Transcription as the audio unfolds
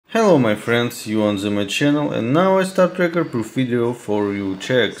Hello my friends, you on my channel, and now I start record proof video for you.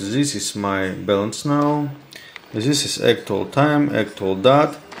 Check, this is my balance now, this is actual time, actual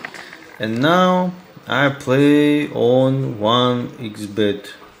dot, and now I play on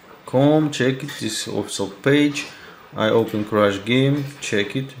 1xbet.com. check it, this official page. I open Crash Game,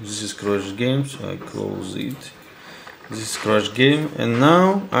 check it, this is Crash Games, I close it. This is Crash Game, and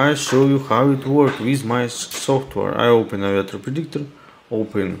now I show you how it works with my software. I open Aviator Predictor,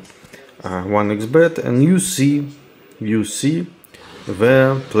 open 1xbet, and you see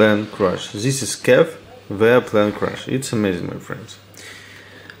their plan crash. This is CAF, their plan crash. It's amazing, my friends.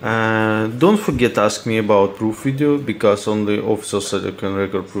 Don't forget to ask me about proof video, because only official seller can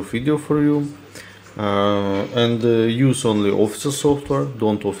record proof video for you. And use only official software.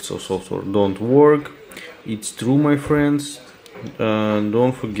 Official software don't work. It's true, my friends.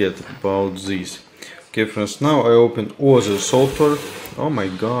 Don't forget about this. Okay, friends, now I open other software. Oh my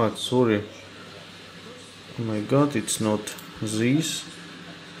god, sorry. Oh my god, it's not this.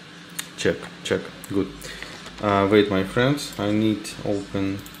 Check, good. Wait, my friends, I need to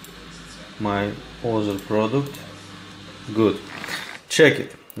open my other product. Good. Check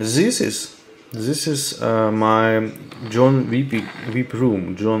it. This is my John VIP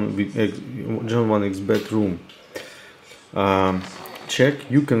room, John 1xbet room. Check,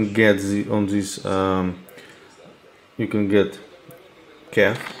 you can get you can get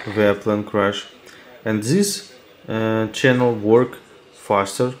CAF via plan crash, and this channel work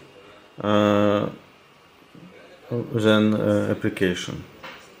faster than application.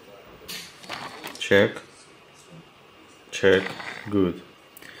 Check, good.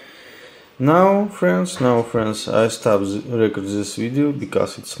 Now friends, I stop record this video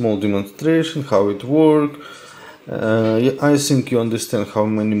because it's small demonstration how it work. I think you understand how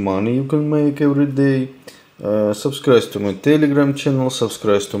many money you can make every day. Subscribe to my Telegram channel,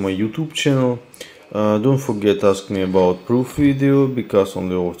 subscribe to my YouTube channel. Don't forget to ask me about proof video, because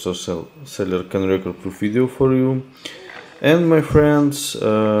only official seller can record proof video for you. And my friends,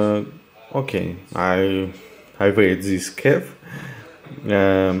 okay, I wait this cap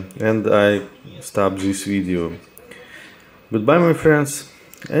and I stop this video. Goodbye my friends,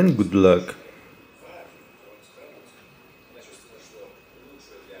 and good luck.